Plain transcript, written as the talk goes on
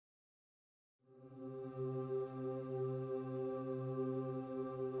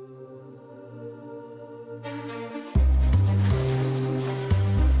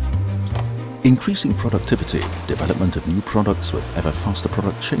Increasing productivity, development of new products with ever faster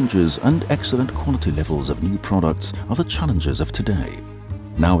product changes, and excellent quality levels of new products are the challenges of today.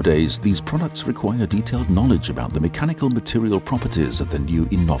 Nowadays, these products require detailed knowledge about the mechanical material properties of the new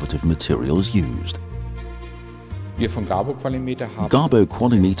innovative materials used. GABO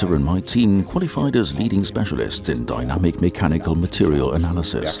Qualimeter and my team qualified as leading specialists in dynamic mechanical material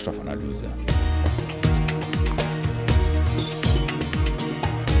analysis.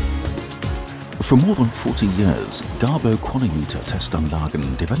 For more than 40 years, GABO Qualimeter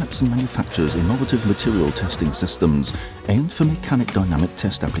Testanlagen develops and manufactures innovative material testing systems aimed for mechanic dynamic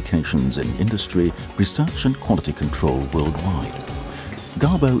test applications in industry, research and quality control worldwide.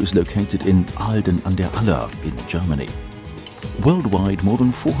 GABO is located in Ahlden an der Aller in Germany. Worldwide, more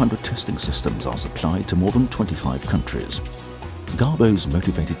than 400 testing systems are supplied to more than 25 countries. GABO's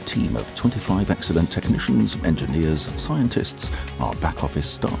motivated team of 25 excellent technicians, engineers, scientists, our back-office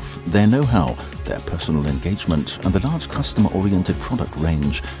staff, their know-how, their personal engagement and the large customer-oriented product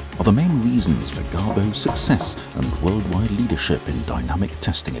range are the main reasons for GABO's success and worldwide leadership in dynamic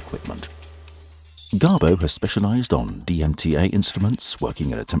testing equipment. GABO has specialized on DMTA instruments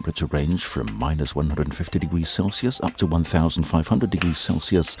working at a temperature range from -150°C up to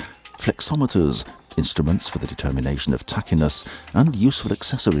 1500°C, flexometers, instruments for the determination of tachiness, and useful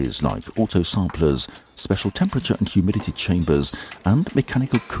accessories like auto-samplers, special temperature and humidity chambers, and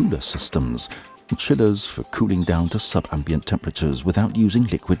mechanical cooler systems, chillers for cooling down to sub-ambient temperatures without using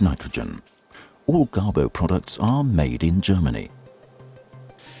liquid nitrogen. All GABO products are made in Germany.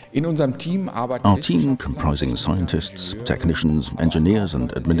 Our team, comprising scientists, technicians, engineers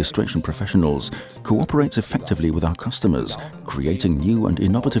and administration professionals, cooperates effectively with our customers, creating new and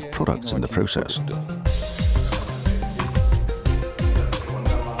innovative products in the process.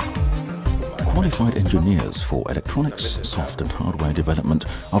 Qualified engineers for electronics, soft and hardware development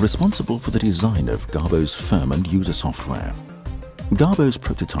are responsible for the design of GABO's firm and user software. GABO's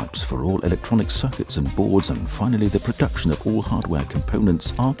prototypes for all electronic circuits and boards and finally the production of all hardware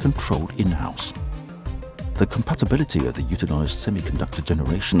components are controlled in-house. The compatibility of the utilized semiconductor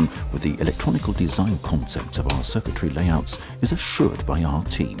generation with the electronical design concepts of our circuitry layouts is assured by our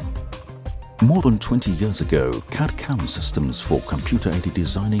team. More than 20 years ago, CAD/CAM systems for computer-aided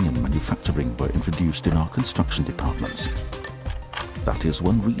designing and manufacturing were introduced in our construction departments. That is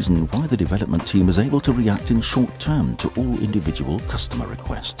one reason why the development team is able to react in short term to all individual customer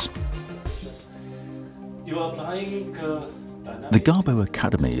requests. The GABO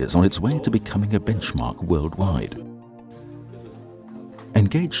Academy is on its way to becoming a benchmark worldwide.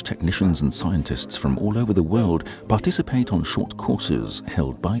 Engaged technicians and scientists from all over the world participate on short courses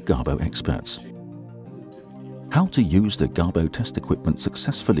held by GABO experts. How to use the GABO test equipment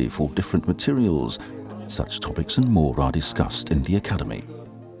successfully for different materials, such topics and more are discussed in the Academy.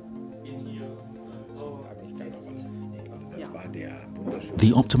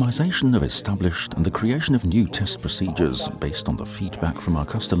 The optimization of established and the creation of new test procedures based on the feedback from our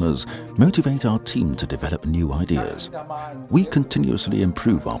customers motivate our team to develop new ideas. We continuously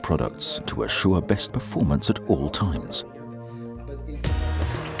improve our products to assure best performance at all times.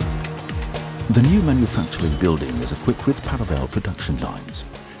 The new manufacturing building is equipped with parallel production lines.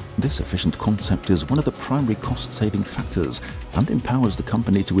 This efficient concept is one of the primary cost-saving factors and empowers the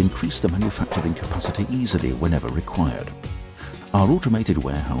company to increase the manufacturing capacity easily whenever required. Our automated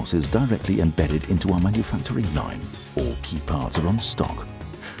warehouse is directly embedded into our manufacturing line. All key parts are on stock.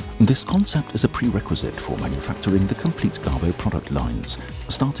 This concept is a prerequisite for manufacturing the complete GABO product lines,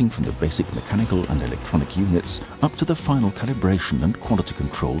 starting from the basic mechanical and electronic units up to the final calibration and quality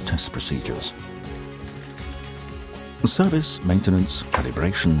control test procedures. Service, maintenance,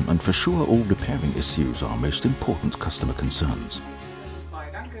 calibration, and for sure all repairing issues are most important customer concerns.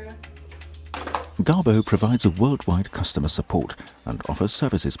 GABO provides a worldwide customer support and offers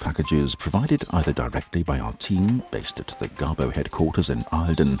services packages provided either directly by our team based at the GABO headquarters in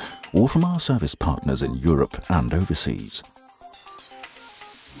Ahlden or from our service partners in Europe and overseas.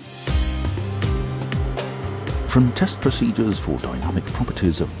 From test procedures for dynamic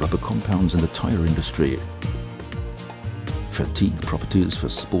properties of rubber compounds in the tire industry, fatigue properties for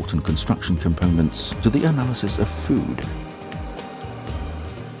sport and construction components, to the analysis of food,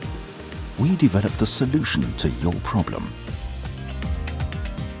 we developed the solution to your problem.